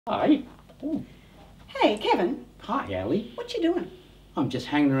Hi. Oh, Hey, Kevin. hi, Ali. What you doing? I'm just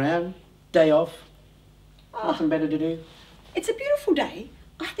hanging around. Day off. Oh, Nothing better to do. it's a beautiful day.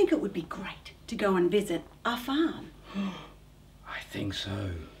 I think it would be great to go and visit our farm. I think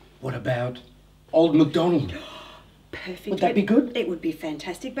so. What about Old MacDonald? Perfect. Would that be good? It would be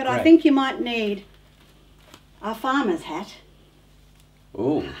fantastic, but I Great. think you might need a farmer's hat.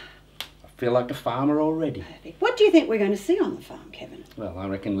 Oh, I feel like a farmer already. Perfect. What do you think we're going to see on the farm, Kevin? Well, I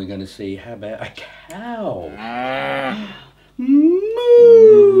reckon we're going to see, how about a cow? Moo!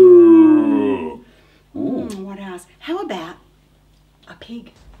 Ooh, What else? How about a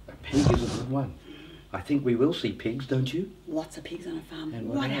pig? a pig is a good one. I think we will see pigs, don't you? Lots of pigs on a farm. And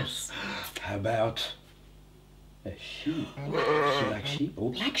what else? How about a sheep? You like sheep?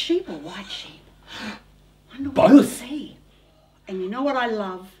 Oops. Black sheep or white sheep? Wonder what Both. we'll see. And you know what I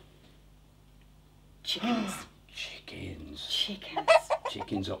love? Chickens. Chickens. Chickens.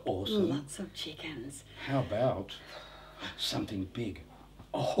 Chickens are awesome. Lots of chickens. How about something big?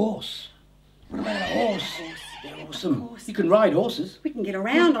 A horse. What about a horse? They're awesome. course. You can ride horses. We can get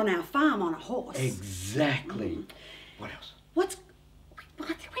around on our farm on a horse. Exactly. What else? I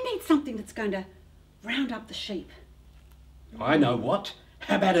think we need something that's going to round up the sheep. I know what.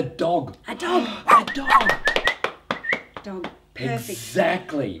 How about a dog? A dog. A dog. Dog. Perfect.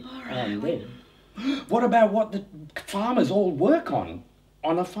 Exactly. All right, And then, what about what the farmers all work on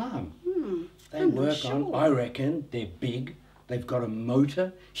a farm? They I'm not work on, sure. I reckon, they're big. They've got a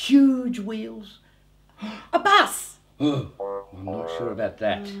motor, huge wheels. A bus. Oh, I'm not sure about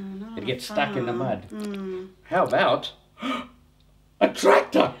that. not It a gets stuck in the farm. mud. How about a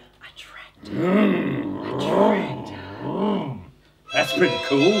tractor? A tractor. A tractor. That's pretty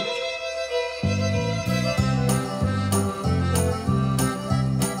cool.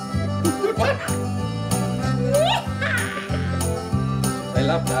 They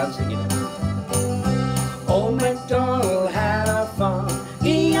love dancing, you know. Old MacDonald had a farm,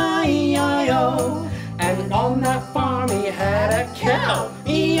 E-I-E-I-O. And on that farm he had a cow,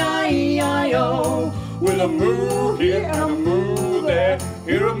 E-I-E-I-O. With a moo here and a moo there,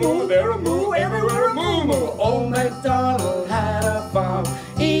 here a moo, there a moo, everywhere a moo moo. Old MacDonald had a farm,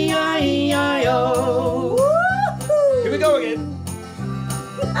 E-I-E-I-O. Here we go again.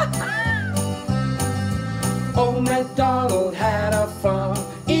 Old MacDonald had a farm,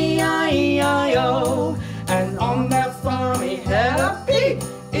 E-I-E-I-O. And on that farm he had a pig,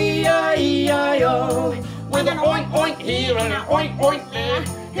 E-I-E-I-O. With an oink oink here and an oink oink there,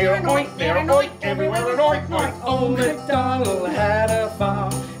 here an oink, there an oink, everywhere an oink oink. Old MacDonald had a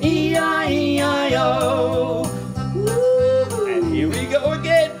farm, E-I-E-I-O. And here we go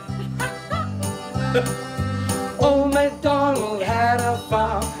again. Old MacDonald had a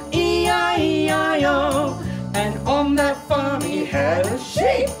farm, E-I-E-I-O. And on that farm he had a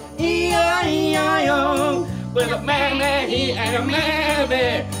sheep, E-I-E-I-O. With a man here and a man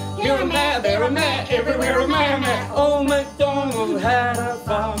there, here a man, there a man, everywhere a man there. Old MacDonald had a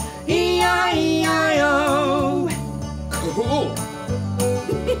farm, E-I-E-I-O. Cool.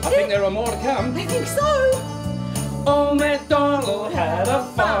 I think there are more to come. I think so. Old MacDonald had a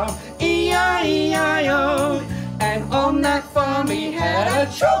farm, E-I-E-I-O. And on that farm he had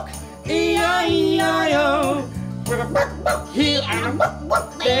a chook, E-I-E-I-O. With a buck buck here and a buck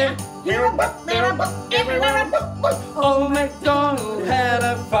buck there, here a buck, there a buck, everywhere a buck buck. Old MacDonald had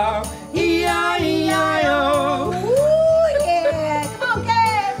a farm, E-I-E-I-O. Ooh, yeah. Come on,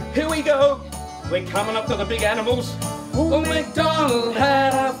 Kev. Here we go. We're coming up to the big animals. Old MacDonald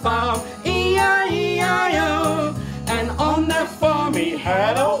had a farm, E-I-E-I-O. And on that farm he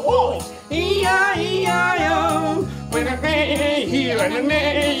had a horse, E-I-E-I-O. With a neigh here and a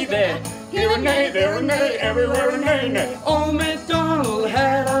neigh there, here a neigh, there a neigh, everywhere a neigh, neigh. Old MacDonald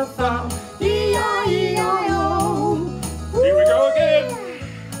had a farm, E-I-E-I-O. Here we go again.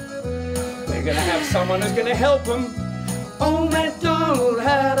 We're gonna have someone who's gonna help him. Old MacDonald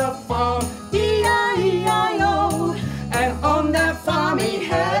had a farm, E-I-E-I-O. And on that farm he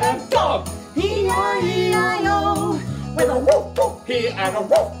had a dog, E-I-E-I-O. With a woof woof here and a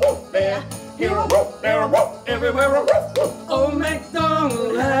woof woof there, here a woof, there a woof, everywhere a woof woof. Old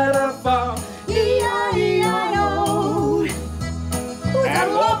MacDonald had a farm, E-I-E-I-O.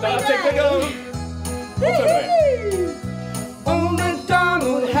 and what does it go? What's over there? Old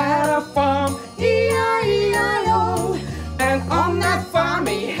MacDonald had a farm, E-I-E-I-O. and on that farm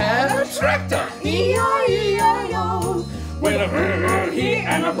he had a tractor, E-I-E-I-O. with a vroom here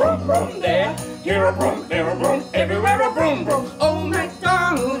and a vroom vroom there, here a vroom, there a vroom, everywhere a vroom vroom. Old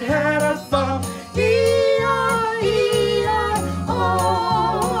MacDonald had a farm, E-I-E-I-O.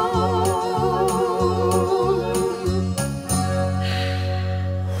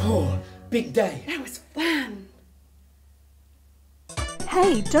 Oh, big day. That was fun.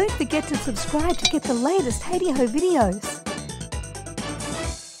 Hey, don't forget to subscribe to get the latest Hey Ho videos.